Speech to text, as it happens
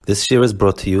This year is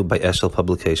brought to you by Eshel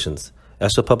Publications.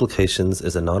 Eshel Publications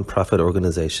is a non-profit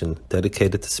organization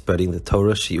dedicated to spreading the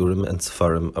Torah, Shiurim, and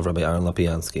Sefarim of Rabbi Aaron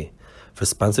Lapiansky. For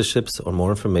sponsorships or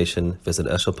more information, visit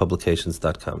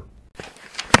eshelpublications.com.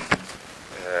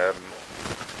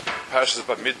 Parashas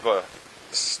Bamidbar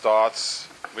starts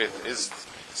with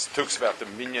talks about the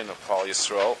minyan of Klal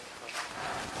Yisrael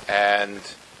and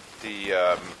the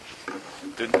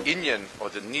inyan or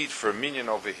the need for a minyan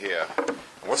over here.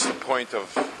 What's the point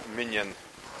of minyan?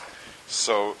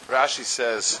 So Rashi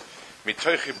says,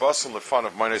 "Mitoichi basel lefan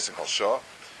of meinos and kalshah."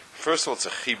 First of all, it's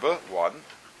a chiba, one,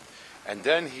 and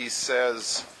then he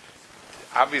says,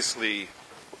 obviously,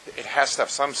 it has to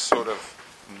have some sort of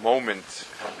moment.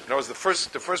 In other words,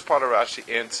 the first part of Rashi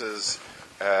answers,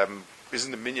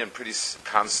 isn't the minyan pretty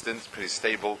constant, pretty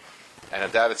stable? And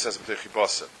at that it says Mitoichi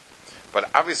basel. But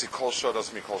obviously, kol shah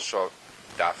doesn't mean kol shah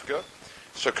dafka.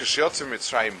 So kishyotzim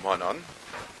mitzrayim monon.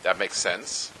 That makes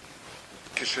sense.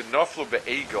 Kishenoflu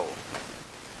be'egel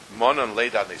monon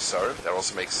leida nesarim. That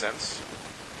also makes sense.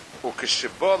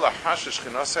 Ukishibah lahashish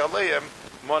chinasei aleim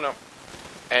monon.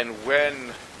 And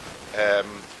when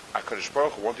HaKadosh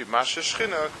Baruch Hu won't be mashish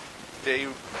china,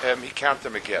 he count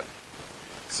them again.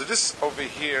 So this over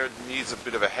here needs a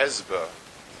bit of a hezbah.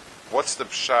 What's the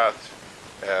pshat?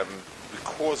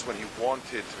 Because when he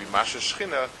wanted to be mashish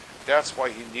china, that's why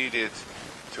he needed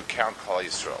to count Klal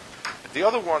Yisrael. The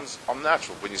other ones are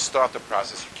natural. When you start the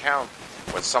process, you count.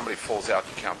 When somebody falls out,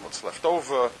 you count what's left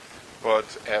over. But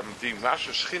the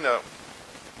Masha Shechina,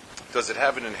 does it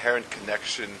have an inherent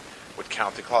connection with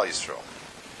counting Klal Yisrael?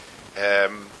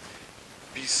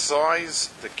 Besides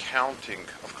the counting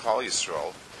of Klal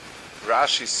Yisrael,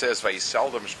 Rashi says,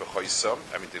 "Vayisaldam mishpachoisam."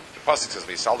 I mean, the pasuk says,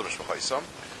 "Vayisaldam mishpachoisam."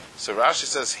 So Rashi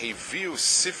says, "Heviu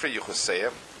sifrei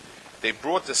yichuseim." They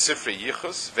brought the sifrei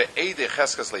yichus ve'edei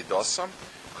cheskas leidosam.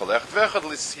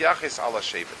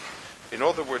 In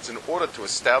other words, in order to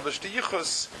establish the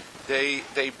yichus,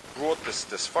 they brought this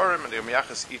farim and the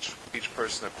yachas each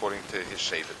person according to his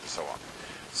shevet and so on.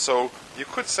 So you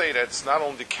could say that it's not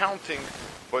only counting,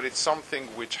 but it's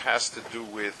something which has to do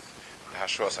with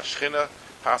hashras hashchina,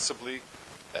 possibly.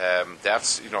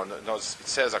 That's it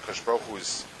says HaKadosh Baruch Hu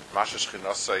is mashash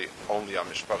chinasei only on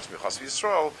mishpachas michas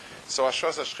v'Yisrael, so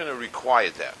hashras hashchina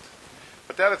required that.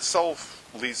 But that itself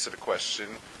leads to the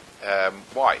question,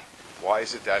 why? Why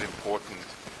is it that important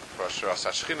for Asheras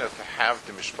HaShechina to have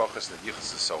the mishpachas and the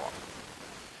yichus and so on?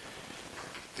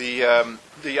 The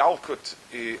Yalkut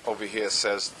over here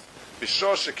says,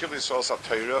 "B'shor shekivli Yisrael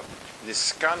sa'Torah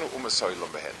niskanu umas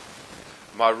ha'olam behen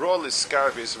maro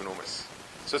liskar v'yisum umas."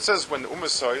 So it says when when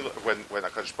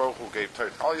HaKadosh Baruch Hu gave Torah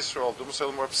to Klal Yisrael, the umas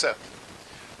ha'olam were upset.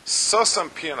 Sosam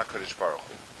pian HaKadosh Baruch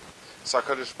Hu. So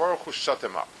HaKadosh Baruch Hu shut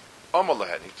them up.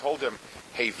 He told them,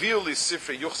 "Hey, violi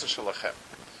sifrei yuchsin shalachem."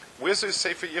 Where's the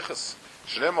sefer yichus?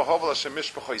 Shlem ohav l'Hashem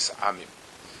mishpachois amim.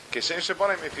 Keshen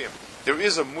shebanim epim. There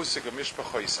is a musig of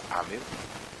mishpachois amim,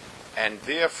 and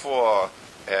therefore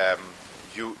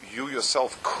you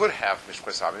yourself could have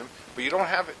mishpachois amim, but you don't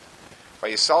have it.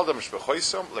 Vayisaldam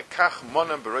mishpachoisom lekach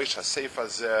monem bereish hasefer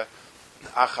zeh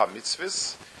acha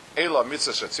mitzvahs ela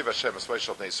mitzvah shetziv Hashem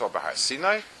esvayishal bnei Yisrael b'har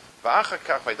Sinai. So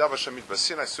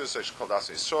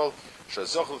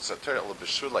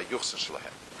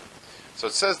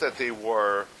it says that they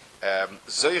were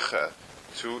zeicha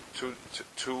to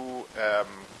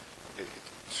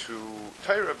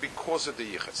Torah because of the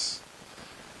yichus.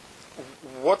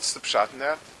 What's the pshat in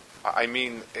that? I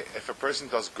mean, if a person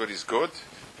does good, he's good.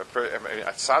 A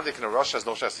tzaddik in a Rosh has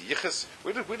no shas yichus.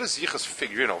 Where does yichus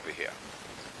figure in over here?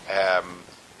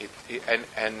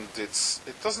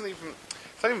 It doesn't even.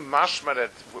 It's not even mashma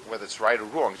that whether it's right or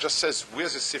wrong. It just says,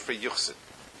 where's the Sifrei Yuchsin?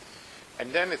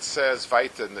 And then it says,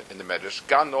 Vaita in the Medrash,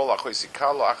 Gan Nol Achoy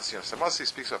Sikalo Achas Yom Samasi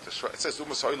speaks of the Shra. It says,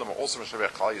 Umas Ha'olam are also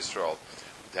Meshavech Klal Yisrael,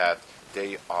 that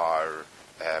they are,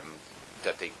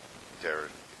 they're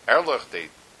Erlich,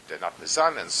 they're not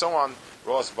Mizan, and so on.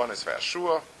 Roas Bonis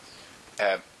Ve'ashua.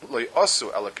 Loi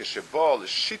Osu Ela Kishebol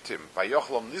Shitim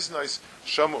Vayochlam Niznois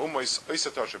Shom Umois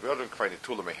Oisator Shabiodim Kvayni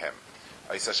Tula Mehem.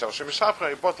 Oisa Shal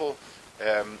Shemishapra Bottle.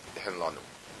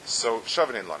 So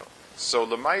Shavin Lanu. So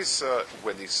Lemaisa,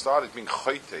 when they started being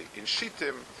choite in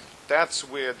Shittim, that's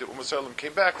where the Umas Ha'olam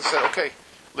came back and said, "Okay,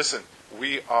 listen,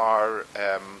 we're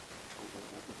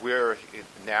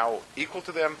now equal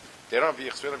to them. They don't have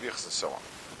yichus, we don't have yichus, and so on."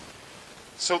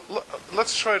 So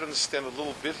let's try to understand a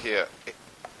little bit here.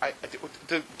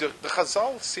 The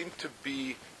Chazal seem to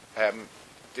be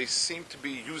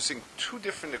using two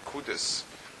different nekudas.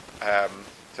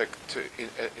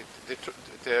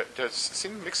 They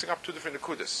seem mixing up two different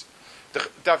nekudas. The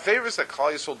Averas that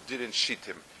Klal Yisrael did in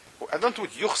Shittim, I don't do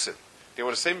it Yuchsin. they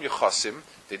were the same Yechosim,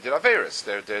 they did Averis.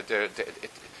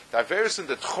 The Averis in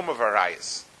the Tchum of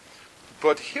Arayas.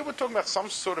 But here we're talking about some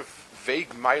sort of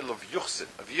vague mile of Yuchsin,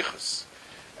 of Yichus.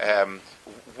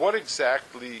 What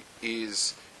exactly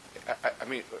is,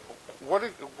 what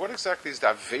exactly is the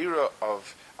Avera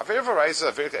of, Avera of Arayas is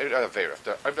Avera. If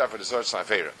the Avera is an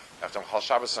Avera. If the Chal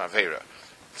Shabbos is an Avera.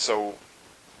 So,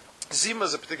 Zima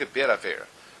is a particular bad Avera.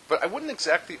 But I wouldn't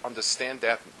exactly understand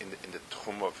that in the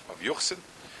Tchum of Yuchsin.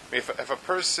 I mean, if a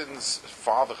person's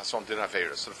father has son did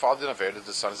Avera, so the father did Avera,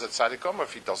 the son is at Tzaddik Omer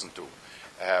if he doesn't do.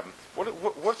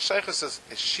 What shaykhs does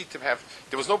Shitim have?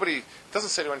 There was nobody. It doesn't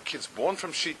say when kids born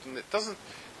from Shitim. It doesn't.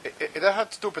 It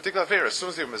had to do a particular Avera. As soon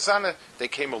as they were Mezana, they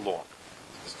came along.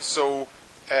 So,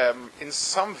 in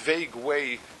some vague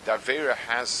way, the Avera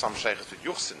has some shaykhs with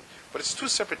Yuchsin, but it's two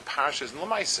separate parashas in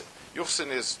Lamaisa.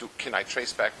 Yuchsin is, can I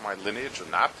trace back my lineage or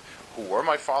not? Who were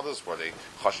my fathers? Were they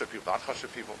Chasher people, not Chasher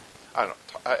people? I don't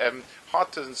know.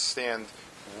 Hard to understand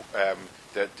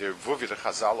that the Vuvi, the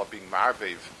Chazal are being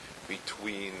marbev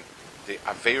between the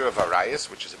Avera of Arayas,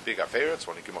 which is a big Avera, it's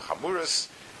one of Gimel Chamuras,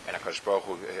 and HaKadosh Baruch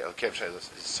Hu, Elkev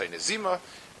Shei Nezima,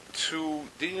 to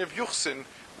the Din of Yuchsin,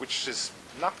 which is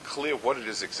not clear what it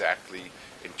is exactly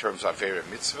in terms of Avera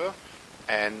Mitzvah,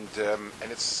 and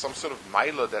it's some sort of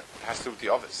Maila that has to do with the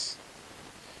Ovis.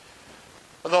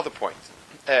 Another point.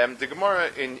 The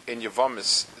Gemara in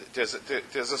Yevamis, there's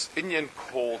this Inyan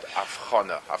called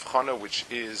Avchana, which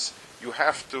is you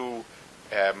have to,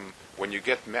 when you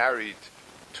get married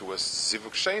to a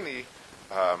Zivuk Sheni,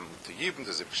 to Yibn,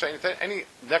 to Zivuk Sheni,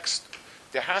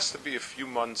 there has to be a few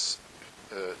months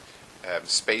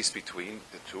space between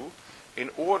the two in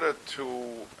order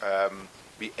to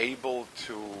be able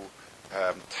to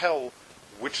tell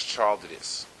which child it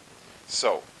is.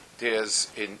 So, there's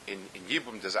in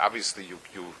Yibum, there's obviously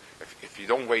if you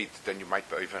don't wait, then you might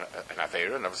be even an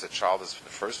Avera, and if the child is the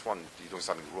first one, you're doing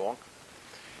something wrong.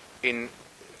 In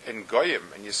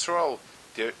Goyim and Yisrael,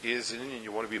 there is an union.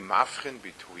 You want to be mafchin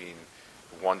between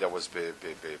one that was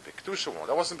Bektusha, one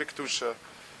that wasn't Bektusha,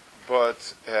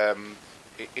 but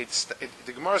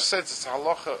the Gemara says it's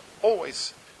halacha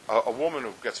always. A woman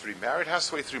who gets remarried has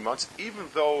to wait 3 months, even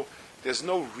though there's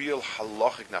no real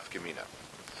halachic nafkamina.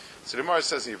 So the Gemara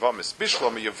says in Yevamis,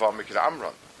 Bishlom Yevam Mikra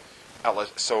Amron.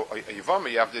 So Yevam,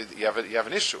 you have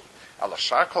an issue. Allah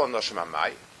Shakal Noshim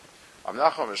Amai.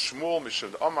 Amnacham Shmuel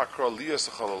Mishud Omakro Lias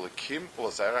Chalakim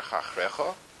Ulazarach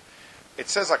Achrecha. It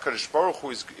says HaKadosh Baruch Hu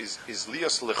is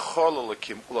Lias Lechol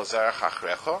Lakim Ulazarach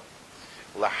Achrecha.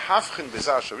 Lahafchin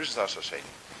Bizar Shavish Zashasheni.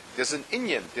 There's an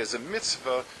inyan, there's a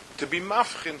mitzvah to be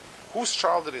mafchin whose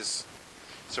child it is.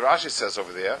 So Rashi says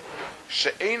over there,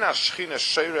 She'ena Shechina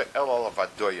Sheira El Al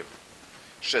Avadoyim.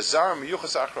 Shezar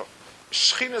Miyuchas Achro.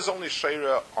 Shechina is only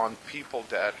Sheira on people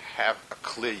that have a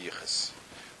clear yichus.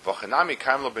 V'chanami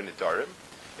Kamla B'nidarim.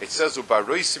 It says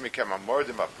Ubaroisi Mikem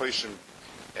Amordim Apoishim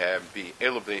Bi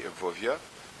Elubei Evuvia,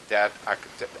 that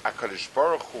HaKadosh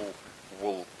Baruch Hu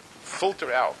will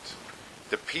filter out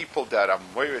the people that are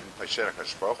moired in Pasher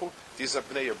HaKadosh Baruch Hu. These are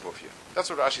Bnei Evuvia. That's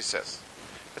what Rashi says.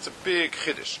 It's a big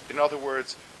chiddush. In other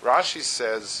words, Rashi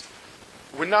says,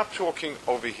 we're not talking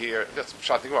over here, that's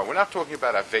Pshat Nigmar, we're not talking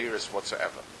about Averis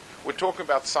whatsoever. We're talking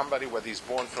about somebody, whether he's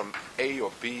born from A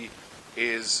or B,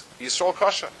 is Yisrael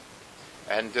Kasha.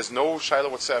 And there's no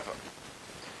Shaila whatsoever.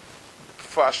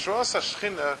 For Ashras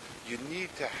HaShechina, you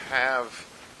need to have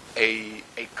a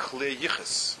clear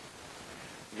yichus.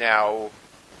 Now,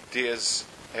 there's,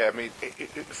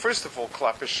 first of all,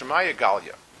 Klap is Shemaya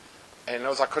Galia. And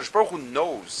knows HaKadosh Baruch Hu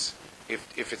knows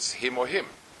if it's him or him.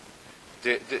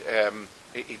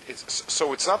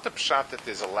 So it's not the pshat that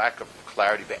there's a lack of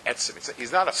clarity be'etzim.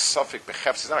 He's not a suffix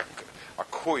bechefs. He's not a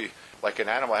kui like an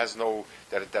animal has no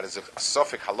that is a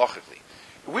suffix halachically.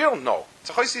 We don't know.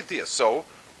 It's a chayis idea. So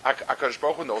HaKadosh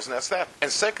Baruch Hu knows, and that's that.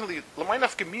 And secondly, l'may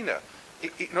nafkamina.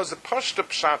 It knows the pashta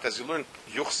pshat as you learn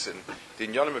Yuchsin, the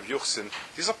inyanim of Yuchsin.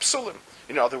 These are psulim.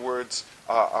 In other words,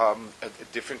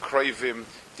 different krayvim,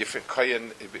 different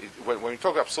kayan. When we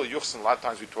talk about psul Yuchsin, a lot of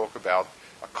times we talk about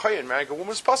a kayan marrying a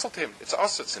woman's puzzle to him. It's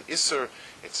us. It's an iser.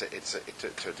 It's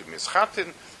to do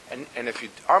mischatin. And if you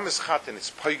are mischatin,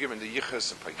 it's paigim in the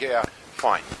yichus and paigea.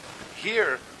 Fine.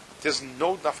 Here, there's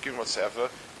no nafkim whatsoever.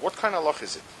 What kind of loch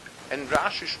is it? And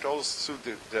Rashi strolls through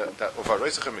the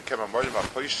Ovaroisachem and Kemamorim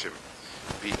Apoishim,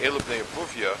 the Elubnei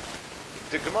Abuvia.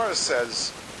 The Gemara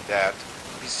says that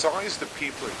besides the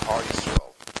people in Har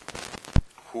Yisrael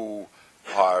who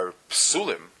are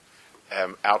psulim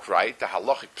outright, the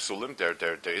halachic psulim,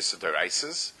 they're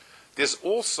ISIS, there's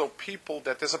also people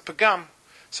that there's a pagam.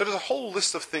 So there's a whole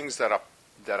list of things that are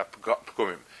that are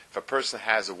pgumim. If a person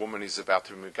has a woman he's about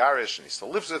to be megarish and he still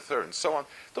lives with her and so on,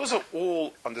 those are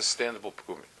all understandable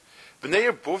pgumim.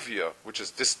 B'nei Buvia, which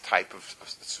is this type of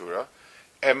surah,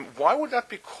 why would that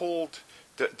be called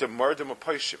the murder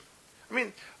Mapoishim? I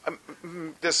mean,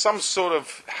 there's some sort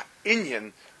of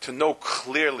inyan to know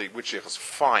clearly which is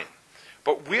fine.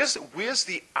 But where's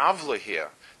the avla here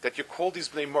that you call these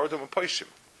bnei murder Mapoishim?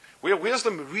 Where's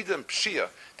the merida and pshia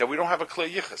that we don't have a clear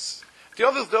yichus? The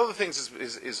other things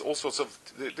is all sorts of,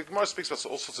 the Gemara speaks about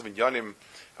all sorts of inyanim,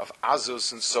 of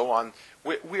azus and so on,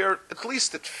 where at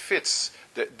least it fits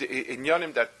the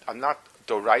inyanim that are not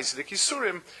doraisidik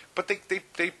yisurim, but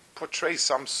they portray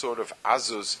some sort of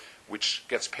azus which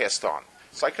gets passed on.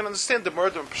 So I can understand the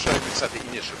murder and pshia if it's at the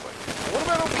inya shabbat. What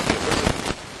about over here?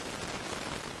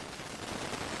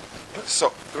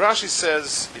 So Rashi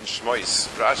says in Shmois,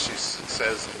 Rashi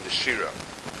says in the Shira,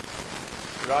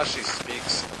 Rashi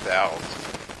speaks about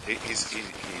he's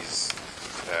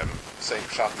saying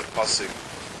pshat the pasuk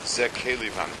ze keli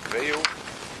van kveu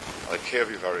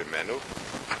alekevi varimenu.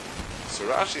 So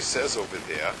Rashi says over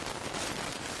there,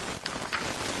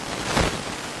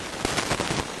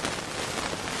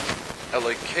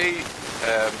 Elekei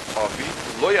avi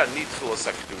lo yanit filos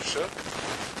akdusha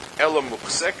elo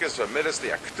muchzekes v'meres li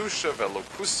akdusha v'elo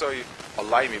kusoi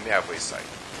alay mimei avoisai.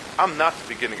 I'm not the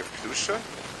beginning of kedusha,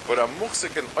 but I'm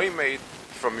muchzek and oimed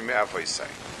from mimei avoisai.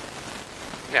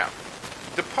 Now,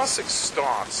 the pasuk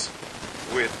starts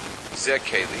with zeh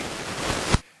keli,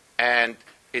 and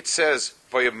it says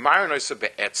v'yamar noisa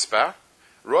be'etzba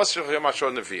ros yom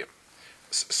ashor neviim.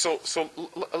 So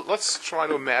let's try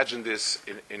to imagine this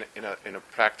in a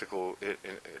practical, in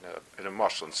a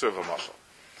mashal, in sort of a mashal.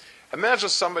 Imagine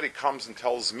somebody comes and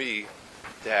tells me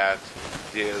that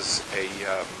there's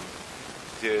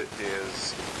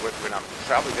when I'm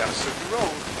traveling down a certain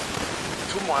road,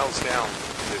 2 miles down,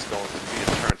 there's going to be a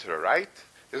turn to the right.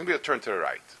 There's going to be a turn to the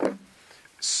right.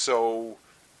 So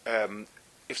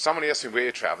if somebody asks me where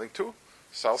you're traveling to,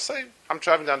 so I'll say, I'm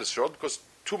traveling down this road because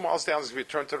 2 miles down, there's going to be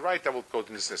a turn to the right, that will go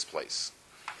to this place.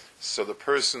 So the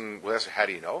person will ask, how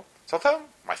do you know? So I'll tell them,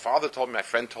 my father told me, my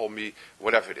friend told me,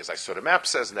 whatever it is. I saw the map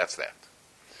says, and that's that.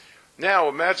 Now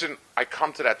imagine I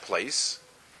come to that place,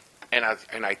 and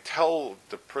I tell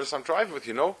the person I'm driving with,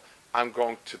 I'm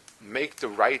going to make the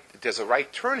right, there's a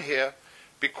right turn here,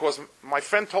 because my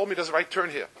friend told me there's a right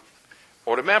turn here.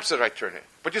 Or the map says right turn here.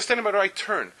 But you're standing by the right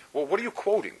turn. Well, what are you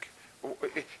quoting?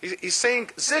 He's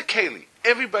saying, Zeh Keli.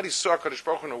 Everybody saw HaKadosh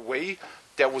Baruch Hu in a way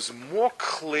that was more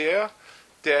clear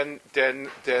than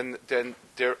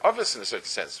their others in a certain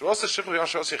sense. Pashas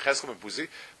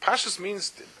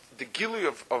means the gili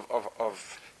of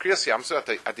Kriyas Yam, so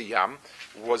at the Yam,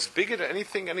 was bigger than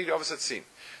anything any of us had seen.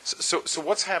 So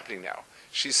what's happening now?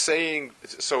 She's saying,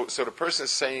 so the person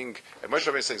is saying, Moshe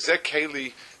Rabbeinu is saying, Zeh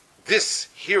Keli, this,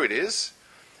 here it is.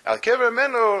 I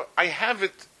have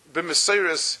it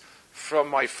b'meseiris from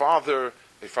my father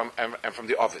and from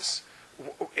the others.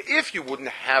 If you wouldn't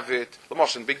have it,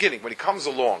 Lamosh, in the beginning, when he comes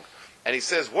along and he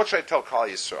says, what should I tell Klal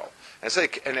Yisrael?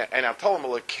 And I'll tell him,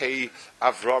 Elokei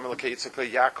Avram, Elokei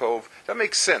Yitzchak, Yaakov. That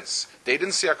makes sense. They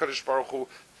didn't see HaKadosh Baruch Hu.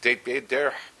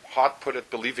 Their heart put it,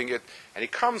 believing it. And he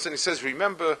comes and he says,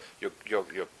 remember, your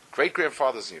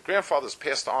great-grandfathers and your grandfathers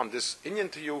passed on this inyan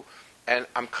to you, and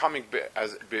I'm coming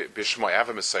as B'Shmoi, I have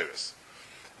a Messiris.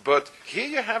 But here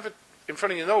you have it in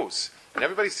front of your nose, and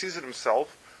everybody sees it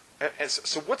himself. And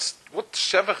so what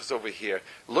shevach is over here?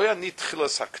 Lo yanit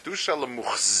chilas hakdusha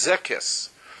lemuchzekes.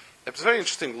 It's a very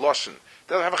interesting lashon. It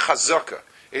doesn't have a chazaka.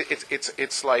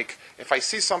 It's like if I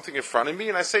see something in front of me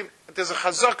and I say there's a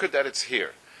chazaka that it's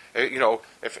here.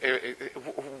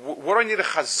 What do I need a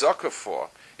chazaka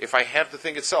for if I have the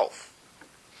thing itself?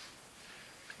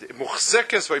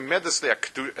 Muchzekes v'medes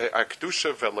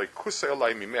le'akdusha v'le'kusei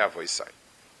alai mimei avoisai.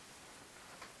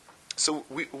 So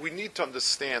we need to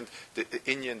understand the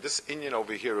inyan. This inyan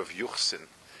over here of Yuchsin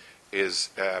is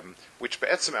which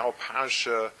be'etzem our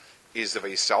parsha is the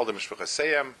Vayisal de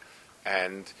Mishpachaseyam,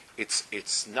 and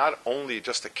it's not only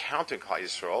just a counting Klal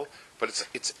Yisrael, but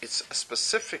it's a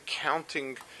specific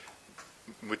counting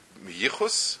with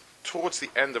Yichus towards the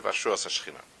end of Ashuras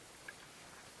Hashchina.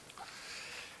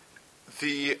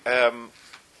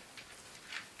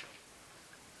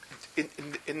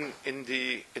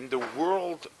 In the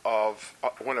world of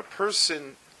when a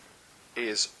person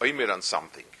is oimed on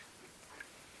something,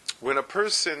 when a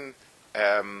person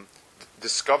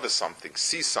discovers something,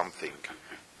 sees something,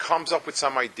 comes up with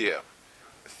some idea,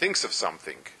 thinks of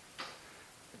something,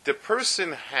 the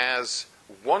person has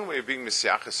one way of being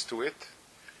mesiachas to it,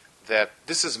 that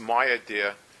this is my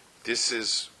idea, this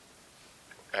is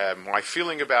my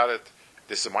feeling about it,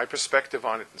 this is my perspective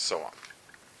on it, and so on.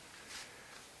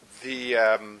 the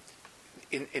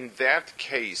in that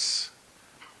case,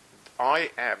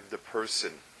 I am the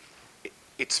person.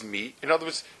 It's me. In other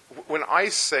words, when I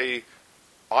say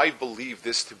I believe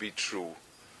this to be true,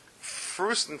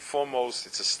 first and foremost,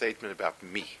 it's a statement about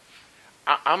me.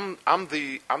 I'm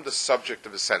the subject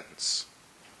of a sentence.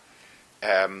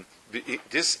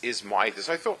 This is I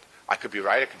thought. I could be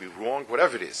right, I could be wrong,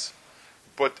 whatever it is.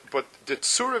 But the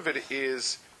tzur of it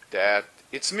is that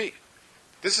it's me.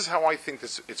 This is how I think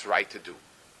it's right to do.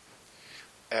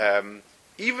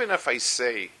 Even if I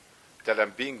say that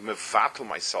I'm being mevatel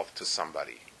myself to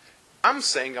somebody, I'm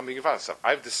saying I'm being mevatel myself.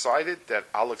 I've decided that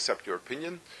I'll accept your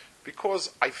opinion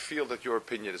because I feel that your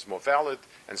opinion is more valid,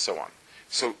 and so on.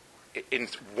 So, in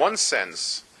one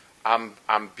sense, I'm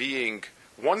being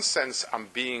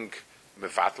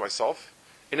mevatel myself.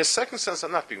 In a second sense,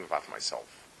 I'm not being mevatel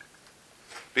myself,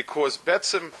 because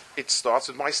betzim it starts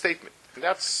with my statement, and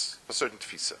that's a certain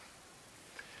tfisa.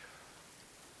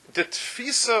 The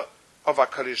tfisa of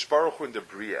HaKadosh Baruch Hu in the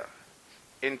Bria,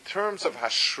 in terms of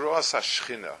Hashras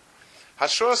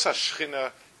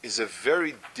HaShchina is a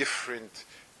very different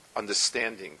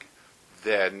understanding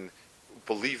than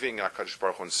believing in HaKadosh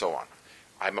Baruch Hu and so on.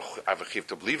 I have a chiv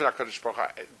to believe in HaKadosh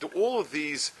Baruch Hu. All of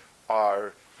these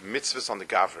are mitzvahs on the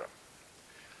Gavra.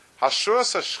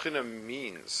 Hashras HaShchina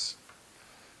means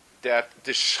that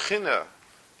the Shchina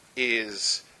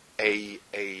is a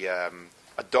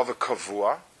dover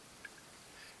kavua,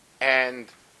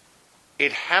 and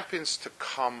it happens to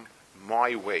come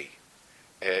my way.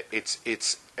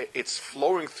 It's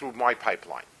flowing through my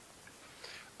pipeline.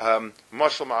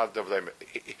 Let's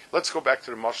go back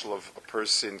to the mashal of a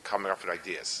person coming up with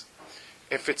ideas.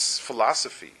 If it's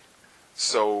philosophy,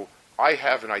 so I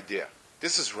have an idea.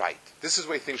 This is right. This is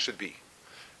the way things should be.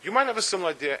 You might have a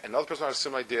similar idea, another person might have a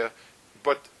similar idea,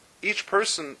 but each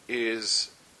person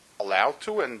is allowed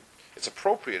to, and it's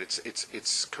appropriate.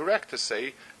 It's correct to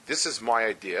say, this is my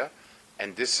idea,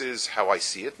 and this is how I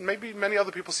see it. And maybe many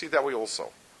other people see it that way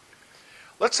also.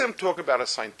 Let's say I'm talking about a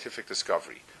scientific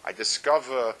discovery. I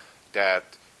discover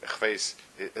that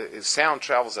sound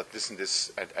travels at this and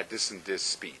this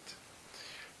speed.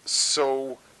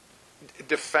 So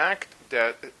the fact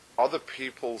that other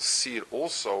people see it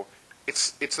also,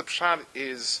 it's the pshat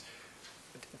is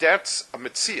that's a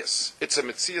metzias. It's a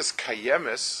metzias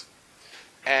kayemes,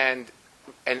 and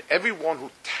everyone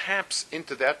who taps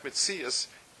into that metzias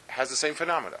has the same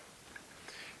phenomena.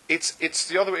 It's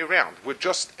the other way around. We're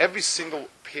just every single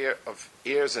pair of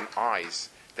ears and eyes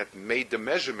that made the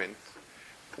measurement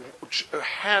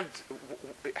had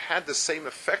the same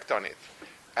effect on it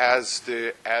as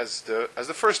the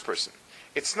first person.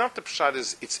 It's not the pshat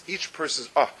is it's each person's.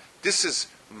 This is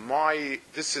my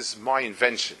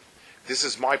invention. This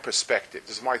is my perspective.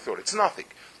 This is my thought. It's nothing.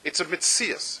 It's a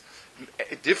mitzias.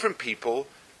 Different people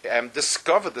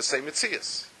discover the same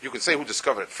mitzias. You can say who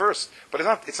discovered it first, but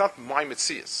it's not my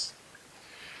mitzias.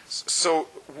 So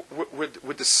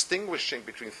we're distinguishing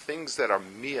between things that are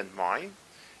me and mine,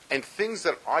 and things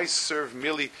that I serve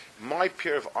merely my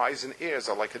pair of eyes and ears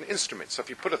are like an instrument. So if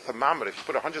you put a thermometer, if you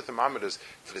put 100 thermometers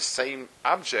to the same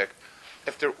object,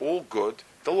 if they're all good,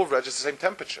 they'll all register the same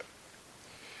temperature.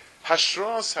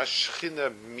 Hashras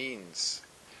HaShchina means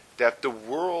that the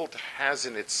world has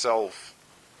in itself,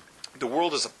 the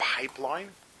world is a pipeline,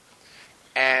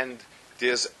 and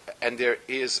there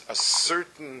is a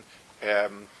certain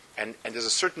and there's a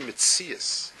certain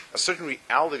mitzias, a certain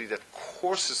reality that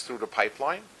courses through the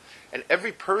pipeline, and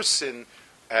every person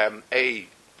A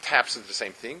taps into the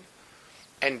same thing,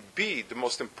 and B, the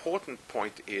most important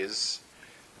point is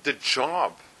the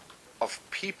job of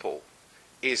people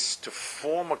is to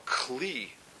form a kli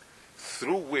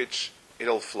through which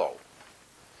it'll flow.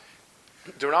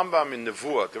 The Rambam in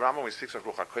Nevuah, the Rambam when he speaks of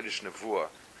Ruach HaKodesh Nevuah,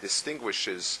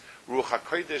 distinguishes Ruach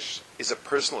HaKodesh is a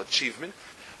personal achievement.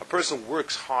 A person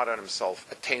works hard on himself,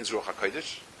 attains Ruach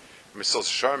HaKodesh. Mesilas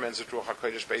Yesharim ends with Ruach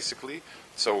HaKodesh basically.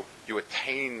 So you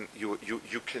attain, you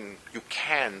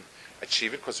can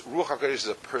achieve it, because Ruach HaKodesh is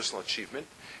a personal achievement.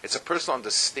 It's a personal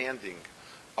understanding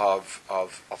of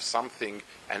something,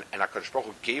 and HaKadosh Baruch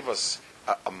Hu gave us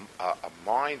a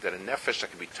mind and a nefesh that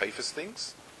can be teifus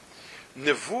things.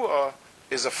 Nevuah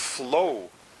is a flow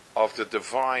of the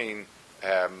divine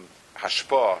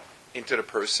hashpah into the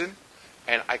person,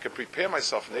 and I can prepare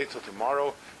myself from today till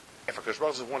tomorrow. If HaKadosh Baruch Hu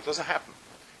doesn't want, it doesn't happen.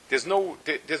 There's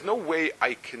no way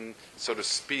I can, so to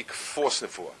speak, force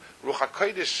nevuah. Ruach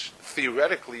HaKodesh,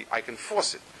 theoretically, I can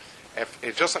force it.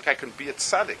 Just like I can be a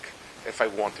tzaddik, if I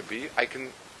want to be, I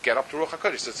can get up to Ruach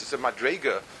HaKodesh. So it's a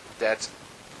madrega that's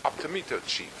up to me to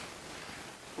achieve.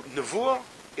 Nevuah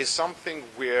is something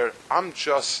where I'm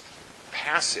just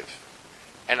passive,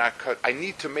 and I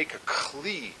need to make a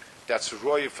kli that's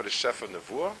roy for the Shefa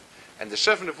Nevuah, and the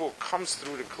Shefa Nevuah comes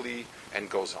through the kli and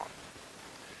goes on.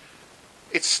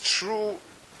 It's true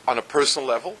on a personal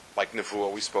level, like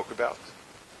Nevuah we spoke about.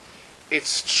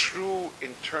 It's true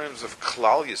in terms of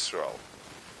Klal Yisrael,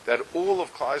 that all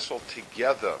of Klal Yisrael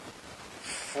together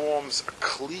forms a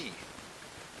kli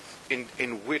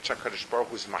in which HaKadosh Baruch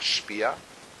Hu is mashpia,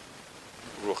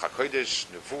 Ruach HaKodesh,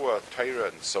 Nevuah, Torah,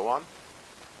 and so on.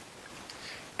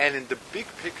 And in the big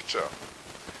picture,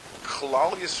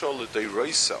 Klal Yisrael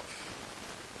l'Deirosav,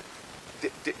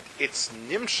 it's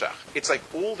nimshach. It's like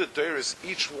all the Deiros,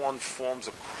 each one forms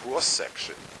a cross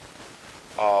section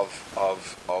of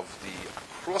the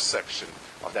cross section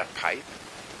of that pipe,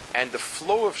 and the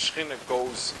flow of Shekhinah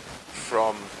goes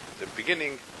from the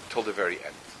beginning till the very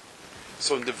end.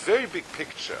 So in the very big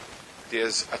picture,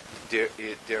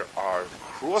 there are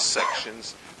cross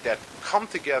sections that come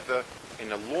together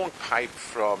in a long pipe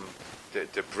from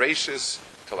the Breishis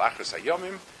till Achros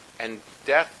Hayomim, and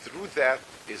that through that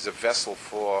is a vessel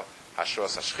for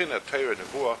Hashras Hashchina, Torah,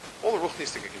 Nevuah, all the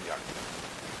Ruchnistic Kinyan.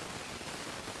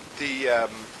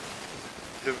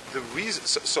 The reason.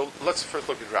 So let's first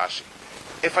look at Rashi.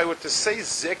 If I were to say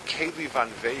Zek Keli Van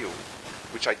Veu,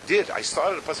 which I did, I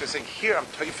started the passage by saying here I'm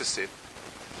Teifasid.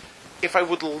 If I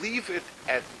would leave it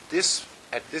at this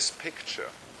picture,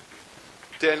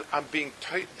 then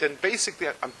then basically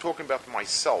I'm talking about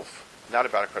myself, not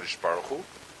about HaKadosh Baruch Hu.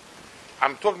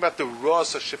 I'm talking about the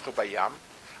Ras HaShifcha Bayam.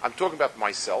 I'm talking about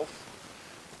myself,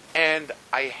 and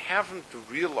I haven't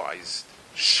realized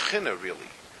Shechina really.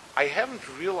 I haven't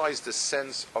realized the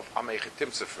sense of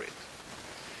Amechetim Sefrit.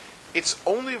 It's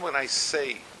only when I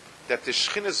say that the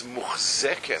Shechina is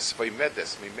Muchzekes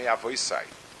Vaymedes Mimei Avoisai.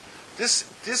 This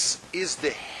is the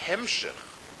hemshech,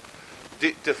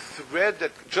 the thread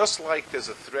that, just like there's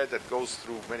a thread that goes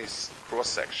through many cross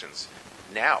sections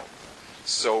now.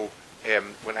 So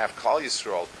when I have Klal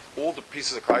Yisrael, all the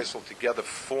pieces of Klal Yisrael together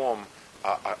form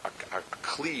a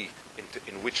kli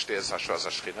in which there's Hashras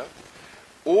Hashchina.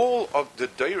 All of the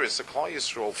Deiros of Klal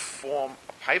Yisrael form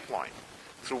a pipeline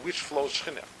through which flows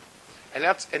Shechina. And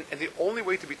the only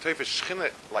way to be Teifa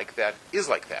Shechina like that is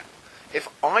like that. If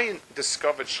I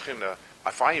discovered Shechina,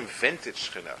 if I invented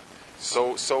Shechina,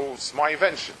 so it's my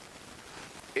invention.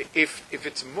 If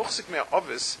it's Muchzik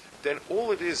Me'avis, then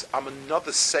all it is, I'm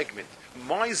another segment.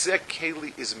 My Zek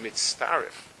Keli is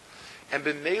mitzaref. And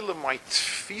B'meila, my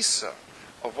tfisa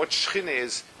of what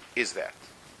Shechina is that.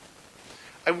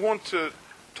 I want to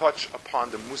touch upon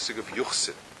the musig of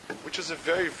Yuchsin, which is a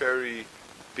very, very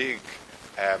big,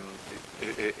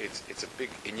 it's a big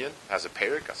inyan, has a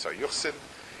perik, asar Yuchsin.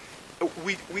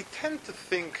 We tend to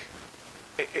think,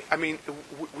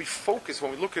 we focus,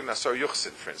 when we look at Asar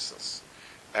Yuchsin, for instance,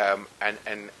 and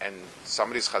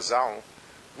somebody's Chazal,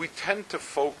 we tend to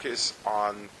focus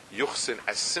on Yuchsin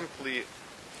as simply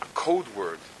a code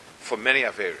word for many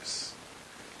Averis.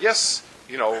 Yes,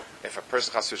 if a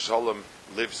person Chas V'Sholom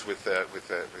lives with an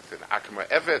Akma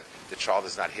Evet, the child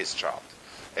is not his child.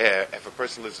 If a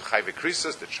person lives with Chayve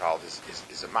Krisis, the child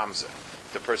is a Mamzer.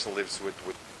 If the person lives with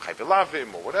Chayve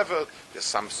Lavim or whatever, there's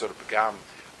some sort of Pagam.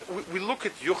 We look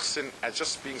at Yuchsin as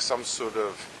just being some sort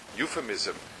of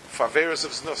euphemism for Averis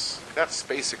of Znus. That's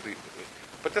basically,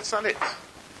 but that's not it.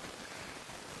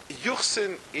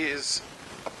 Yuchsin is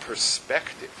a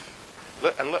perspective.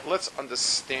 Let's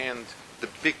understand the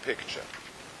big picture.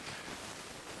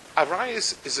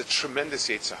 Arayis is a tremendous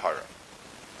Yetzer Hara.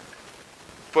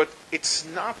 But it's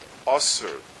not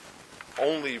Asur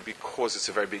only because it's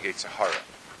a very big Yetzer Hara.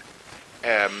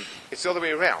 It's the other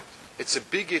way around. It's a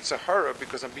big Yetzer Hara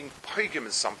because I'm being paigim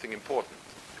in something important.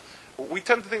 We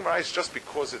tend to think Arayis just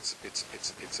because it's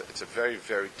a very,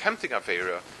 very tempting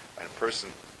Avera, and a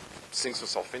person sinks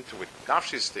himself into it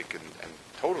nafshistik and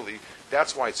totally,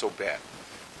 that's why it's so bad.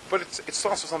 But it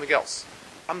starts with something else.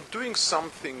 I'm doing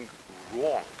something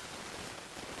wrong,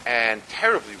 and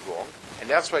terribly wrong, and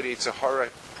that's why the Yetzer Hara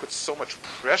puts so much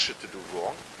pressure to do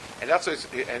wrong, and that's why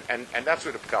and that's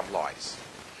where the Pagam lies.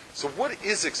 So what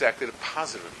is exactly the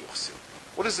positive of Yuchsin?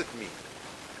 What does it mean?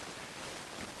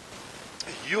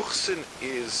 Yuchsin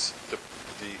is the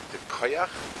koyach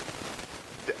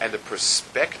and the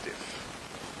perspective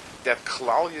that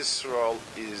Klal Yisrael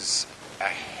is a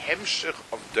hemshech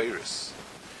of Deiros.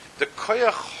 The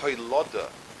koyach hoiloda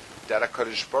that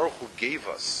HaKadosh Baruch Hu gave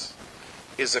us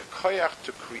is a koyach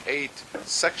to create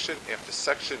section after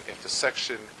section after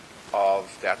section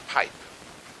of that pipe.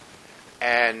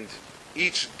 And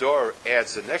each door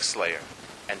adds the next layer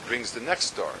and brings the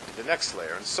next door and the next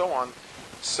layer and so on,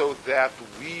 so that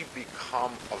we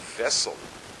become a vessel,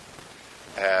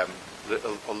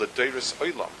 l'deiros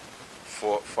olam,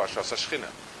 for Ashras Hashchina.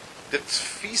 The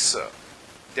tfisa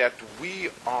that we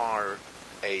are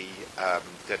the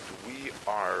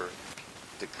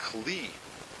kli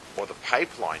or the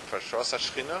pipeline for Ashras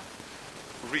Hashchina.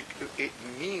 It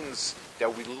means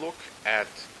that we look at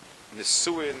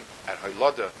Nisuin, at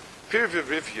Haylada. Pirvei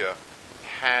Rivya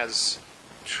has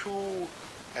two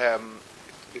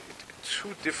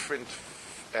different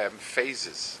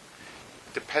phases,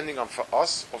 depending on for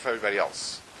us or for everybody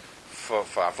else. For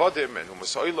Avodim and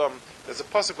Umas Oilam, there's a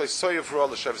pasuk like Soyev Ruah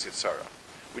L'Shavas Yitzhara,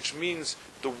 which means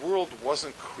the world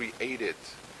wasn't created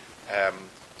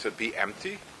to be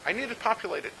empty. I need it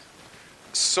populated.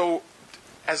 So,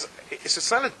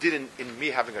 it's not a din in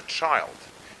me having a child.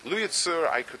 Lu Yitzur,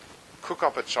 I could cook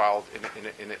up a child in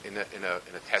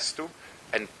a test tube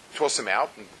and toss him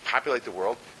out and populate the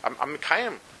world. I'm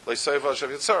Mekayim like Soyev Ruah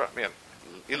L'Shavas Yitzhara. I mean,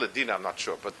 Iladina, I'm not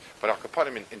sure, but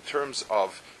Akapanim in terms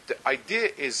of the idea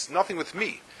is nothing with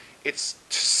me. It's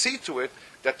to see to it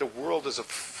that the world is a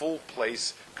full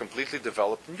place, completely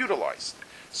developed and utilized.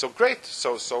 So great.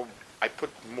 So I put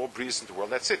more breeze into the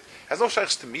world. That's it. It has no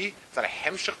shaykhs to me. It's not a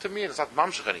hemshech to me, and it's not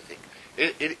mamshech anything.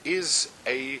 It is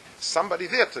somebody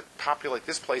there to populate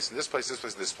this place and this place, this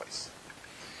place, and this place.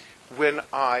 When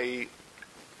Pirvei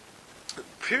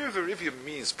Rivya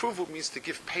means to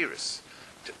give peiros,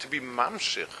 to be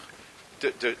mamshech,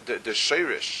 the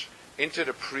sheirish into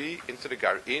the pri, into the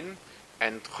garin,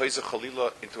 and chayze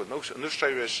chalila into a new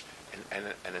sheirish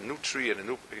and a new tree and a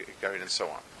new garin and so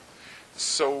on.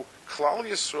 So Klal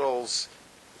Yisrael's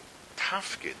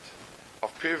tafkid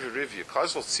of Pirvei Rivya, Klal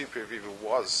Yisrael's Pirvei Rivya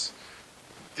was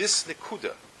this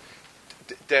nekuda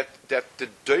that the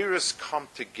doiros come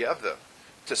together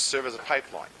to serve as a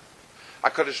pipeline.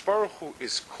 HaKadosh Baruch Hu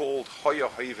is called Hoya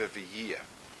Hoive V'yiyeh.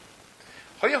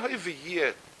 Hoya Hoive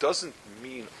V'yiyeh doesn't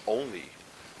mean only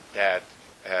that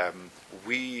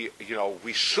we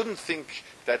shouldn't think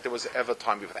that there was ever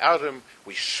time without him.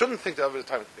 We shouldn't think that ever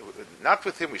time not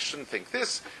with him. We shouldn't think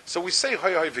this. So we say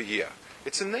Hoya Hoive V'yiyeh.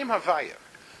 It's a name Havaya.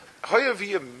 Hoya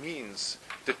V'yiyeh means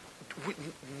that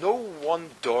no one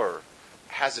door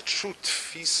has a true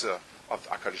tfisa of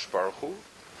HaKadosh Baruch Hu.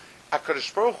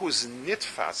 HaKadosh Baruch Hu is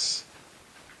nitfas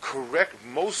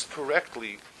most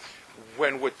correctly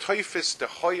when we're toifis the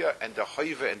hoya and the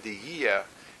hoiva and the yiyah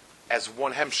as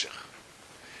one hemshich.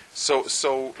 So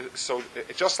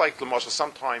just like Lamashal,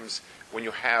 sometimes when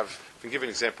you have, I can give you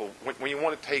an example, when you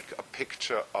want to take a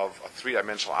picture of a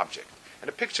three-dimensional object, and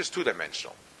the picture is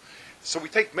two-dimensional. So we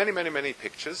take many, many, many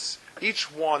pictures,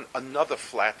 each one another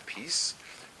flat piece,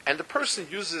 and the person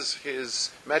uses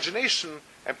his imagination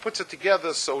and puts it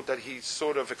together so that he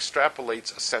sort of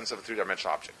extrapolates a sense of a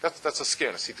three-dimensional object. That's a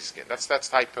scan, a CT scan. That's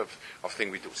type of thing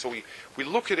we do. So we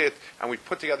look at it and we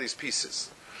put together these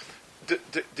pieces.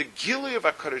 The gilui of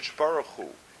HaKadosh Baruch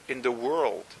Hu in the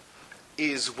world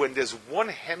is when there's one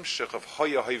hemshech of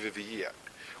Hoya Hoive V'yiyeh.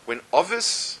 When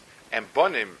Ovis and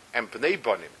Bonim and Bnei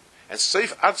Bonim and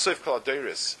Seif Ad Seif Kol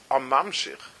HaDeiros are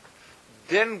mamshich,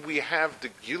 then we have the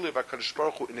gilui of HaKadosh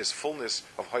Baruch Hu in his fullness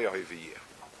of Hoya Hoive V'yiyeh.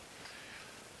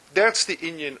 That's the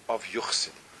inyan of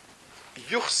Yuchsin.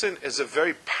 Yuchsin is a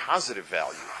very positive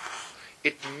value.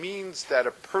 It means that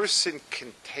a person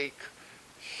can take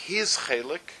his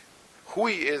chelik, who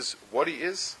he is, what he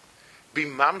is, be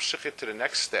mamshech it to the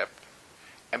next step,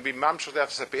 and be mamshech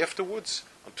that step afterwards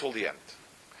until the end.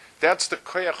 That's the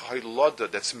koyach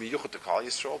haylada, that's miyuchet to Klal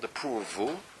Yisrael, the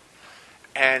pruvu,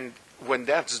 and when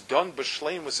that's done,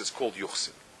 b'shleimus, it's called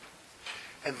Yuchsin.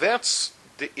 And that's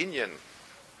the inyan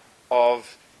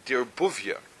of their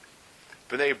buvya,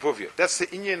 b'nei buvya. That's the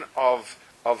inyan of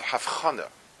havchana.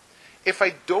 If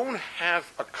I don't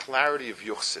have a clarity of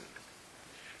yuchsin,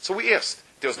 so we asked,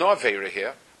 there's no aveira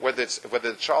here, whether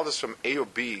the child is from A or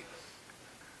B,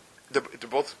 they're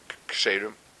both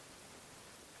ksherim.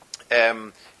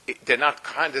 They're not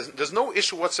kind. There's no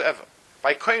issue whatsoever.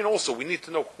 By kohen also, we need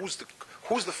to know who's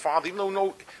the father, even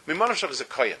though Mimanashach is a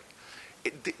kohen.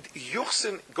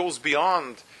 Yuchsin goes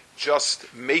beyond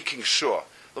just making sure.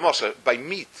 By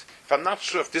meat, if I'm not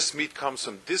sure if this meat comes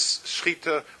from this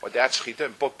shchita or that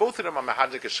shchita, but both of them are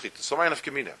mahadik shchita, so I have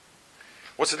gemina.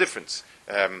 What's the difference?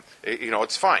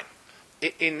 It's fine.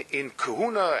 In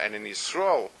Kahuna and in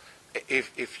Yisrael,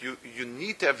 if you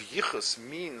need to have yichus,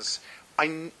 means I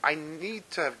need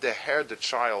to have the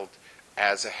child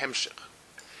as a hemshech.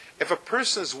 If a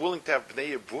person is willing to have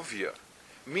bnei buvia,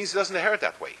 means he doesn't inherit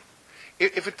that way.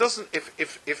 If it doesn't, if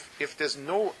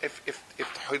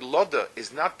Hoylada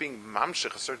is not being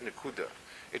mamshech a certain nekuda,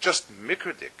 it's just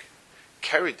mikrodik,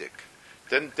 keridik,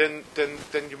 then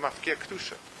you mafkia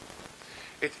kedusha.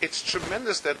 It's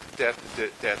tremendous that the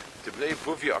bnei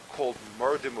buvia are called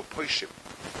mardim upoishim,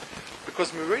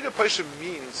 Because Merida Paisha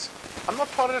means I'm not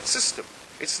part of that system.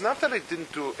 It's not that I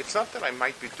didn't do. It's not that I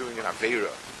might be doing an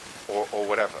avera or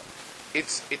whatever.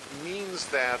 It means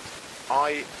that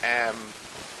I'm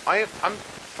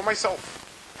for myself.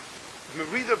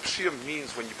 Merida Pshia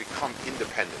means when you become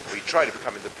independent, or you try to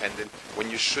become independent, when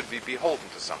you should be beholden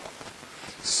to someone.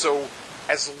 So,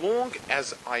 as long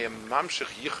as I am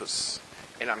mamshech yichus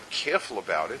and I'm careful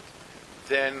about it,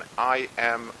 then I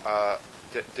am.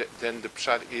 Then the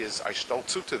pshat is I stall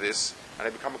to this and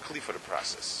I become a kli for the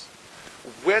process.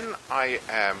 When I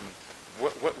am,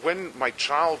 when my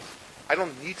child, I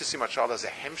don't need to see my child as a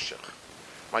hemshech.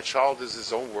 My child is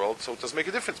his own world, so it doesn't make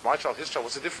a difference. My child, his child,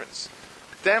 what's the difference?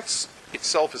 That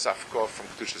itself is afkor from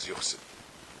Kedushas Yuchsin.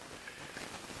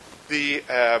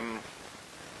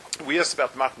 We asked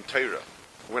about Matan Torah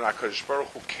when HaKadosh Baruch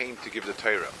Hu came to give the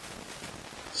Torah.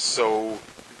 So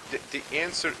the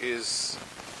answer is,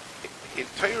 in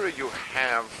Torah you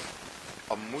have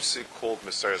a musik called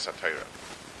Meseres HaTorah.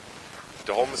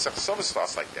 The whole Masech Sovos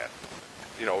starts like that.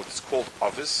 It's called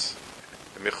Avis.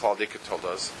 Michal Deke told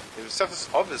us. The Masech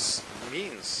Avis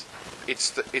means it's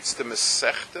the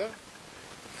Masechta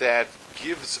that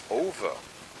gives over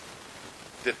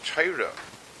the Torah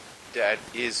that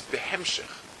is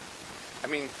behemshech. I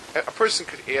mean, a person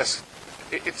could ask.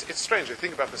 It's strange. I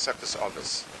think about Masechtas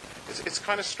Avos. It's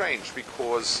kind of strange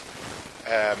because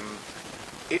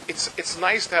it's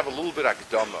nice to have a little bit of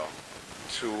akdama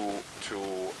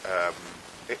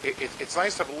it's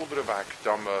nice to have a little bit of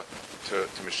akdama to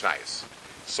Mishnayos.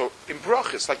 So in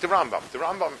brachas, like the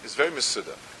Rambam is very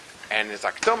mesuda, and his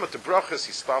akdama to brachas,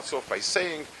 he starts off by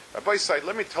saying, Rabbi Said,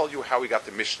 let me tell you how we got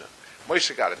the Mishnah.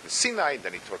 Moshe got it in Sinai,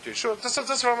 then he taught Yeshua. That's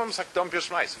Rambam's akdam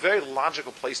b'Yishmais. Very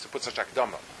logical place to put such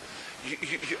akdama.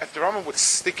 If the Rambam would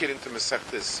stick it into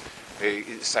Masechtas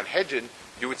Sanhedrin,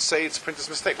 you would say it's printer's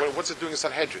mistake. What's it doing in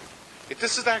Sanhedrin?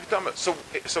 This is the akdama. So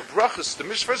brachas, the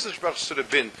first brachas should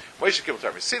have been Moshe Kibbutz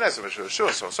Rabbi Sinai,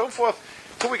 Yeshua, so on and so forth.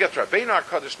 Until we get to Rabbeinu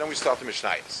HaKadosh, then we start the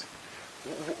Mishnayos.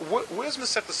 Where's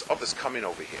Masechtas Avos coming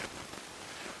over here?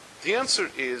 The answer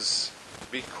is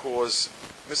because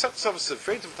Masechtas Avos is a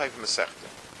very different type of Masechta.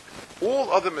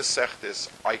 All other Masechtas,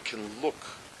 I can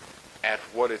look at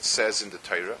what it says in the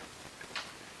Torah,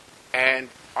 and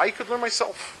I could learn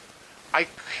myself.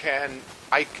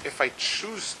 If I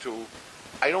choose to,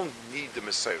 I don't need the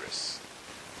Messiahs.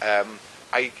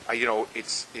 I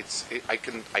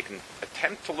can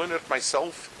attempt to learn it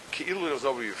myself. Ki'ilu it was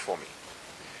over before me.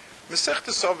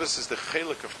 Masechtas Avos is the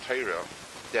chelik of Torah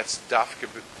that's dafke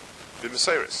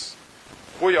b'Messiahs.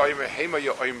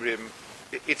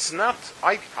 It's not.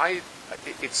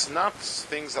 It's not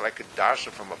things that I could dash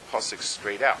from a pasuk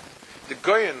straight out. The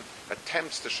Goyen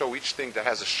attempts to show each thing that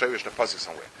has a shorish in a pasuk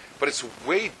somewhere, but it's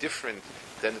way different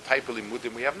than the type of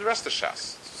limudim we have in the rest of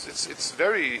Shas.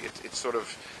 It's sort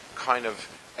of kind of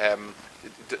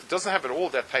it doesn't have at all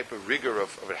that type of rigor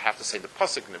of it have to say the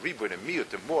pasuk and the ribud and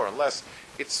miyut and more and less.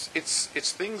 It's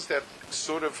things that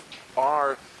sort of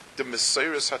are the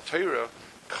Mesiras HaTorah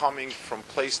coming from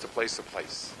place to place to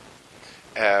place.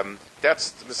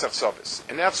 That's the Masechtas Avos,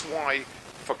 and that's why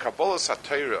for Kabbalas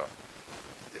HaTorah,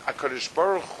 HaKadosh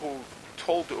Baruch Hu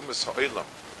told the Umas Ha'olam,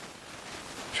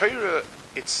 Torah,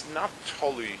 it's not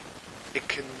totally, it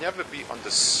can never be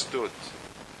understood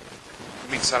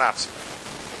mitzaratzma.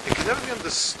 It can never be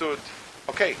understood,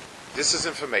 okay, this is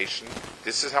information,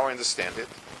 this is how I understand it,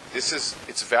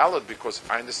 it's valid because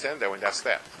I understand that when that's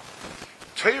that.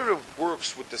 Torah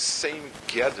works with the same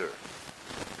gather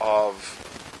of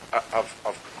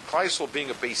Klal Yisrael being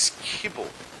a base kibbul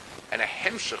and a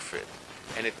hemshech for it,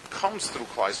 and it comes through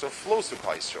Klal Yisrael, flows through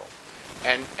Klal Yisrael,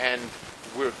 and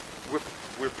we're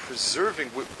preserving.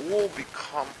 We all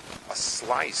become a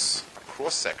slice, a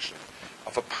cross section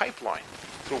of a pipeline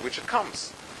through which it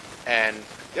comes. And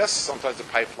yes, sometimes the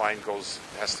pipeline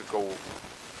has to go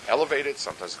elevated,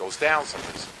 sometimes it goes down,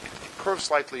 sometimes it curves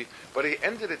slightly. But at the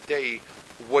end of the day,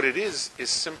 what it is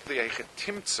simply a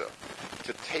chetimtza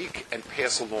to take and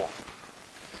pass along.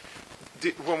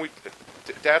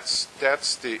 That's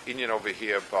the Indian over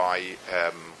here by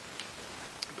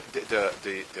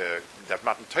that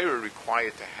Matan Torah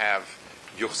required to have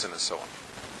yuchsin and so on.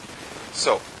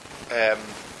 So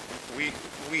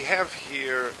we have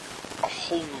here a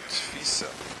whole new tfisa.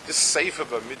 This Sefer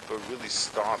Bamidbar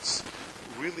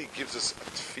really gives us a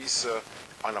tfisa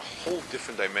on a whole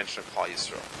different dimension of Klal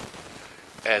Yisrael,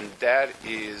 and that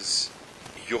is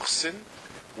yuchsin,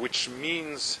 which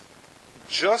means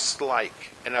just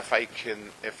like, and if I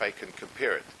can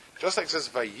compare it, just like it says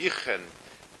vayichen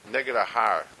neged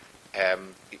ahar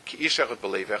ki'ishachot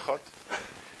b'leiv echad,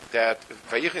 that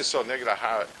vayichen saw neged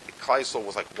ahar, Klal Yisrael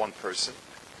was like one person.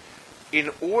 In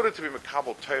order to be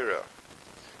Makabel Torah,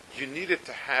 you needed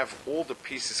to have all the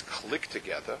pieces click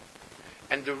together,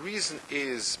 and the reason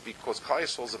is because Klal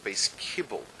Yisrael is a base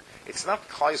kibbul. It's not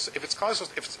Klal Yisrael. If it's Klal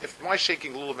Yisrael, if my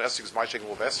shaking lulav esrig is my shaking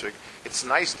lulav esrig, it's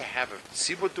nice to have a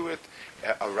tzibur do it.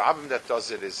 A rabbin that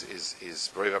does it is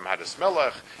Breivam Hadas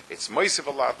Melech. It's moisiv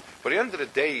a lot. But at the end of the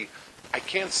day, I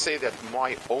can't say that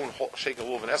my own shaking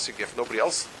lulav esrig, if nobody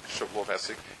else shook lulav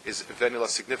esrig, is of any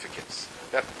less significance.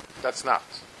 That's not.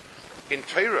 In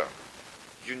Torah,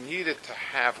 you needed to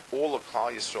have all of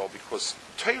Klal Yisrael because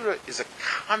Torah is a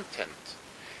content,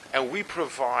 and we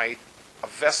provide a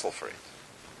vessel for it.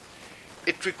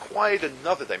 It required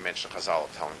another dimension, Chazal are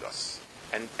telling us,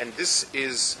 and this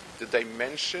is the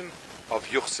dimension of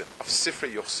Yuchsin, of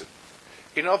Sifrei Yuchsin.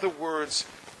 In other words,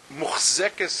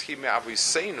 Muchzekes hi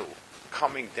me'aviseinu,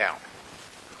 coming down.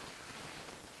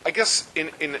 I guess in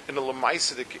a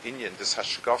Lamaisidik Inyan, this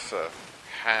Hashkafa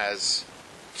has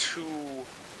two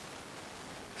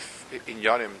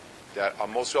inyanim that are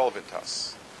most relevant to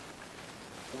us.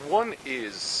 One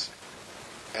is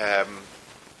the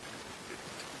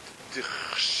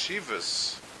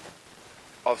chshivas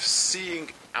of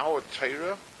seeing our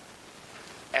Torah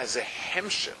as a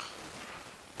hemshech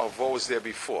of what was there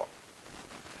before.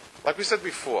 Like we said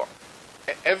before,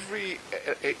 every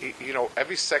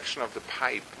section of the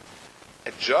pipe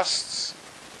adjusts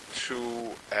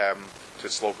to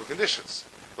its local conditions.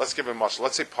 Let's give a muscle.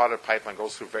 Let's say part of the pipeline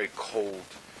goes through a very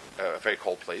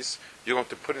cold place. You're going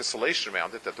to put insulation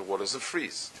around it that the water doesn't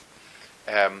freeze.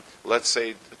 Let's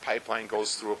say the pipeline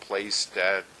goes through a place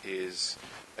that is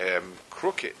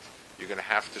crooked. You're going to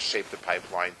have to shape the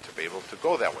pipeline to be able to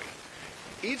go that way.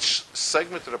 Each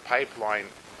segment of the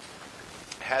pipeline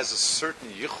has a certain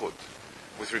yichud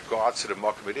with regard to the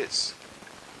makom it is.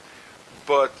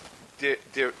 But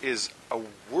there is a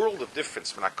world of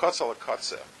difference. When akatza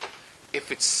l'katza, if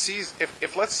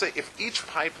let's say if each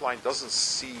pipeline doesn't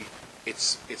see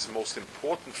its most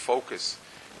important focus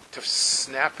to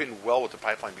snap in well with the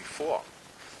pipeline before,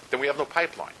 then we have no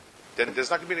pipeline. Then there's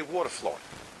not going to be any water flowing.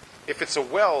 If it's a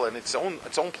well in its own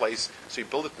place, so you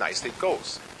build it nicely, it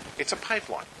goes. It's a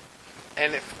pipeline.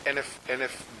 And if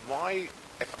I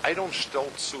don't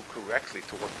shtel tzu correctly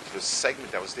to the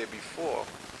segment that was there before,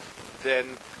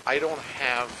 then I don't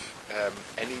have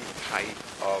any type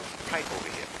of pipe over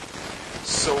here.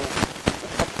 So in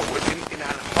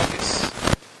Hanhagis,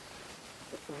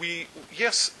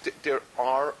 there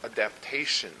are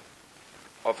adaptation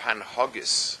of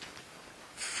Hanhagis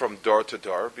from door to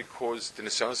door because the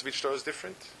nisanos of each door is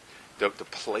different, the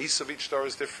place of each door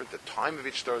is different, the time of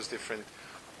each door is different,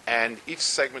 and each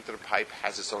segment of the pipe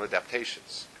has its own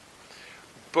adaptations.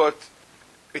 But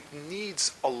it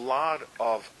needs a lot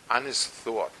of honest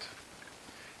thought.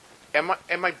 Am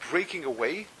I breaking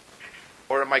away,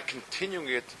 or am I continuing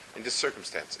it in these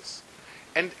circumstances?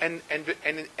 And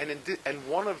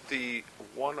one of the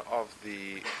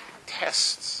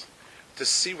tests to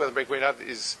see whether break away or not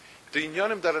is the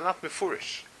inyanim that are not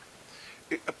mefurish.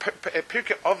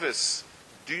 Pirkei Avos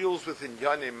deals with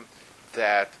inyanim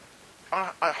that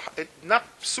are not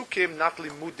psukim, not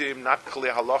limudim, not kli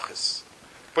halachas,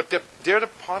 but they're the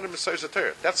part of Messiah's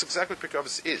Torah. That's exactly what Pirkei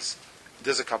Avos is.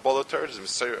 There's a Kabbalah Torah, there's a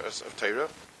Messiah of Torah,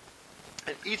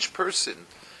 and each person,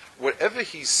 whatever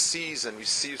he sees and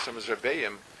receives from his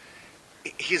Rebbeim,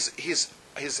 his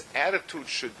attitude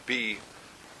should be,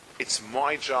 it's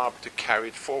my job to carry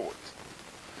it forward.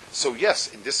 So yes,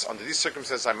 under these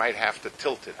circumstances, I might have to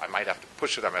tilt it, I might have to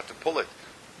push it, I might have to pull it,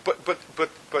 but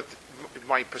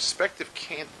my perspective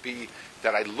can't be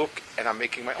that I look and I'm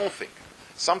making my own thing.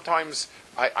 Sometimes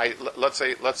let's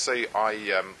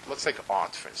take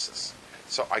art for instance.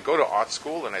 So I go to art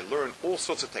school and I learn all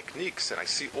sorts of techniques and I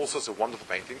see all sorts of wonderful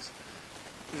paintings.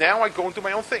 Now I go and do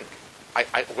my own thing.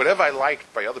 Whatever I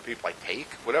like by other people I take.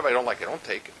 Whatever I don't like I don't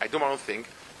take. I do my own thing,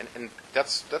 and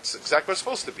that's exactly what it's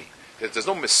supposed to be. There's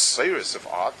no messiahs of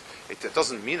art. It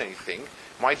doesn't mean anything.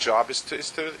 My job is to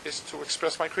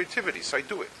express my creativity, so I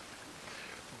do it.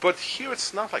 But here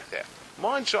it's not like that.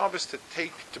 My job is to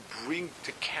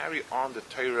carry on the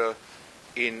Torah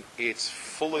in its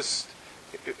fullest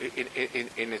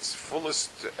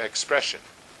expression.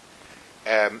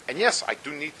 And yes, I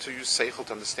do need to use seichel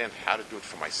to understand how to do it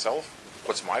for myself.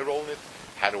 What's my role in it?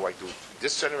 How do I do it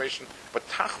this generation? But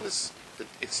tachlis,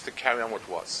 it's to carry on what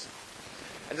was.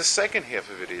 And the second half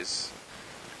of it is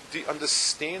the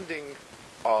understanding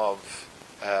of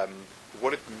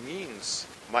what it means,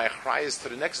 my achrayas to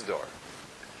the next door.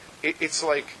 It's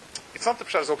not the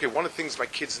pshat, okay, one of the things my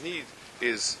kids need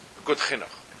is good chinuch.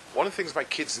 One of the things my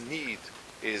kids need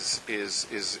is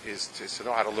to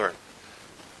know how to learn.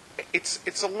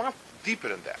 It's a lot deeper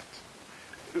than that.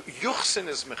 Yuchsin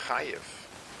is mechayev,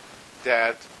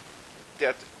 that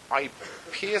I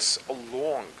pass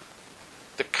along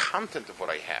the content of what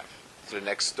I have to the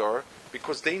next door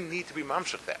because they need to be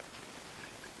mamshech that.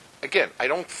 Again, I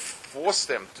don't force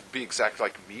them to be exactly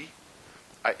like me.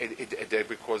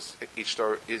 Because each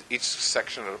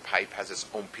section of the pipe has its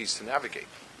own piece to navigate.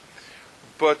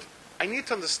 But I need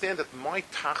to understand that my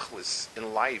tachlis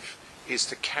in life is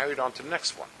to carry it on to the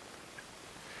next one.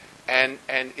 And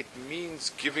it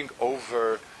means giving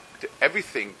over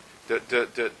everything,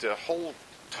 the whole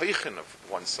teichen of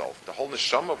oneself, the whole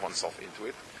neshama of oneself into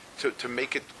it, to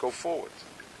make it go forward.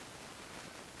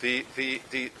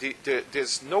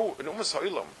 There's no, in Umas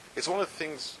Ha'olam, it's one of the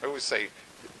things I always say,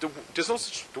 there's no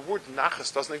such, the word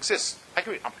nachas doesn't exist.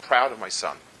 I'm proud of my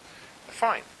son.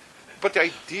 Fine. But the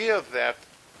idea that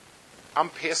I'm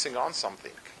passing on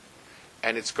something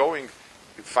and it's going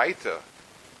weiter,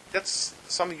 that's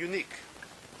something unique.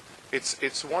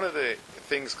 It's one of the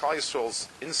things, Klal Yisrael's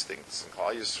instincts and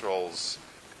Klal Yisrael's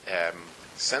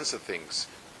sense of things.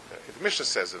 The Mishnah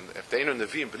says, if they know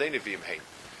Nevi'im, b'nei Nevi'im hein.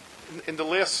 In the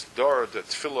last door, the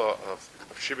tefillah of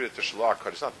Shibir Teshalach,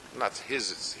 it's not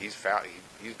his, he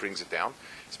brings it down.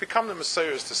 It's become the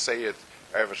Messiah to say it,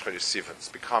 Erev Chodesh Sivan. It's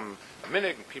become a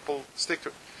minhag, and people stick to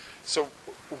it. So,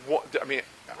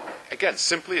 again,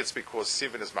 simply it's because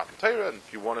Sivan is Matan Torah, and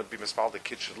if you want to be mispal, the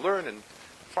kid should learn, and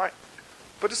fine.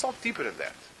 But it's not deeper than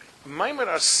that. Maimon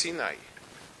Ar Sinai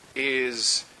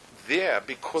is there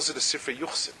because of the Sifrei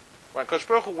Yuchsin. When Kodesh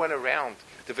Baruch Hu went around,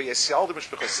 the Vayesal the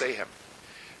Mishpachos Sehem,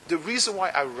 the reason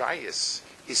why Arayas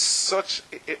is such,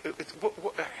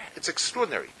 it's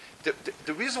extraordinary.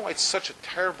 The reason why it's such a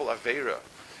terrible Aveira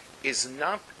is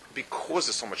not because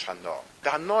there's so much Hana.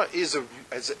 The Hana is a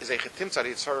Chetim Tzad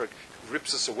Yitzhak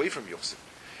rips us away from Yosef.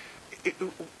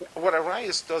 What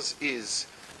Arayas does is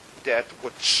that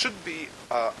what should be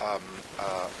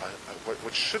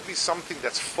something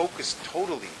that's focused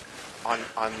totally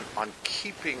on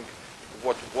keeping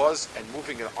what was and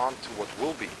moving it on to what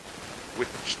will be with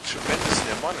tremendous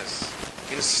nemanis.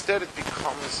 Instead, it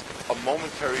becomes a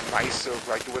momentary meiser.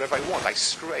 I do whatever I want. I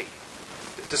stray.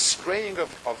 The straying of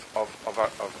a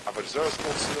Zohar's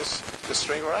called the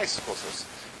straying of Arayis is called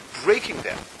breaking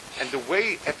them. And the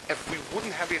way, if we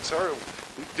wouldn't have Yitzhar,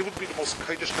 it would be the most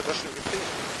kodesh kadosh of everything.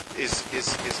 Is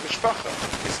mishpacha,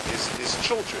 is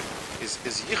children, is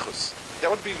yichus. That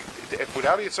would be,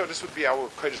 without Yitzhar, this would be our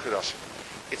kodesh kadosh.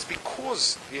 It's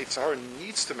because the Yitzhar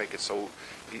needs to make it so,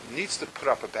 it needs to put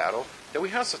up a battle, that we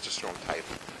have such a strong type.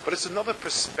 But it's another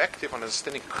perspective on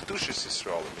understanding Kedushas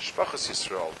Yisrael, and Mishpachas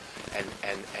Yisrael, and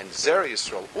Zera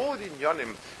Yisrael, all the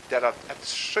inyanim that are at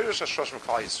Shirish HaShoshim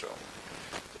Klal Yisrael.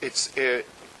 It's,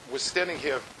 we're standing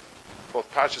here, both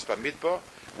Parshas Bamidbar,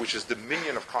 which is the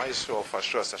minion of Klal Yisrael for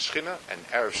Ashras HaShchina, and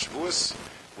Erev Shavuos,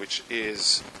 which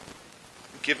is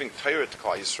giving Torah to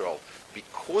Klal Yisrael,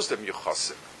 because they're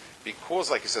Yuchasim, because,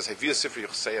 like he says, Haviyah Sifri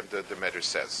Yuchseim, the Medrash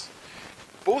says.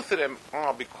 Both of them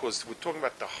are because we're talking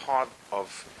about the heart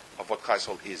of what Klal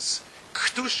Yisrael is.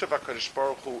 Kedusha v'Kadosh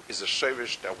Baruch Hu is a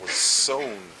shirish that was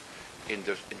sown in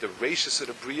the reishis of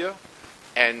the Bria,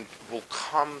 and will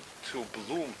come to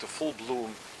bloom, to full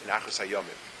bloom in Achos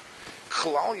Hayomim.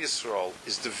 Klal Yisrael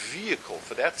is the vehicle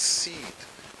for that seed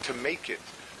to make it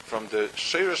from the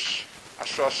shirish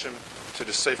Ashroshim to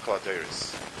the Seif Kol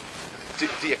Aderes.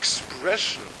 The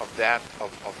expression of that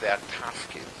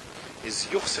tafkid is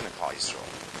Yuchsin in Klal Yisrael.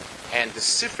 And the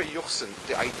Sifrei Yuchsin,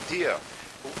 the idea,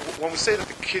 when we say that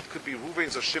the kid could be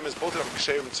Ruvain's or Shimon's, both of them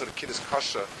Ksherim, so the kid is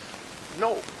Kasha,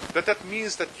 no, that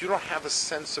means that you don't have a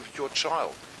sense of your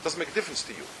child. It doesn't make a difference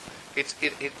to you. It's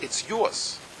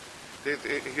yours. It's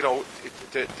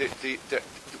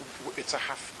a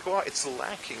hafkah, it's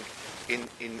lacking in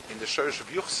the shorish of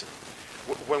Yuchsin.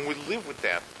 When we live with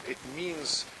that, it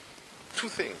means two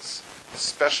things,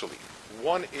 especially.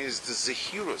 One is the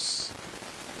zehirus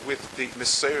with the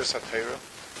Mesiris HaTorah,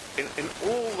 in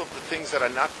all of the things that are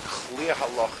not clear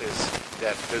halachas,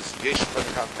 that there's yesh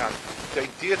kan, the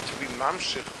idea to be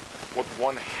mamshich what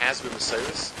one has with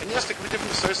Mesiris, and yes, there can be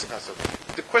different Mesiris.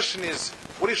 The question is,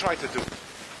 what are you trying to do?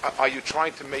 Are you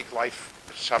trying to make life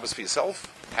Shabbos for yourself,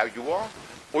 how you are,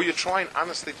 or you're trying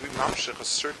honestly to be mamshich a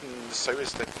certain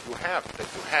Mesiris that you have, that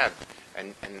you had,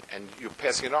 and you're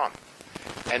passing it on?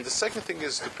 And the second thing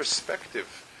is the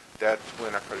perspective that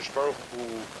when HaKadosh Baruch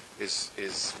Hu is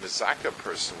mezaka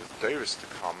person with deiros to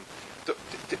come,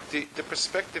 the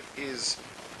perspective is,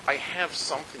 I have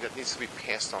something that needs to be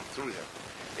passed on through him.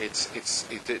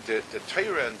 The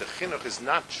Torah and the chinuch is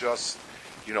not just,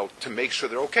 to make sure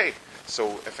they're okay.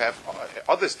 So if I have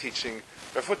others teaching,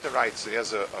 Rav Hutner writes,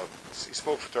 he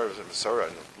spoke for Torah and Masorah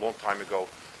a long time ago,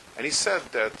 and he said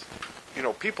that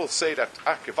people say that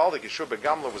Givaldik Yeshua ben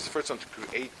Gamla was the first one to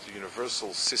create the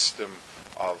universal system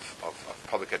of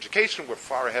public education. We're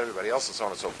far ahead of everybody else, and so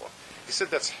on and so forth. He said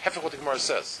that's half of what the Gemara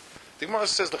says. The Gemara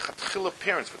says the Chatchila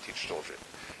parents would teach children.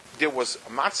 There was a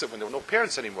matzah when there were no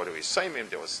parents anymore. There was Saimim,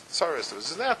 there was Tsaras, there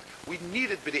was that. We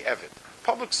needed B'di Evid.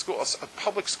 Public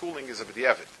schooling is a B'di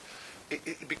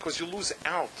Evid. Because you lose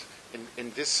out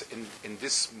in this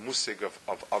musig of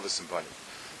Avos and Banim.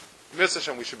 Mirz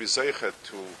Hashem, we should be zeicha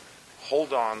to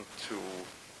hold on to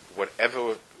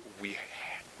whatever we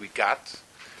got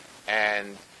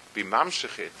and be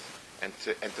mamshech it and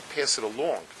to pass it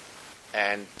along.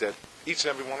 And that each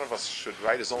and every one of us should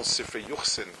write his own Sifrei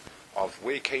Yuchsin of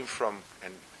where he came from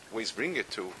and where he's bringing it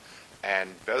to.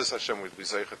 And Be'ez Hashem would be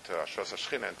zeicha to Ashras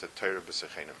HaShechina and to Torah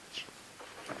B'Sechenim.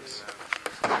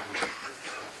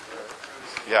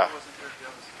 Yeah.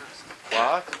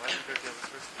 What?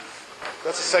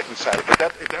 That's the second shot, but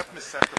that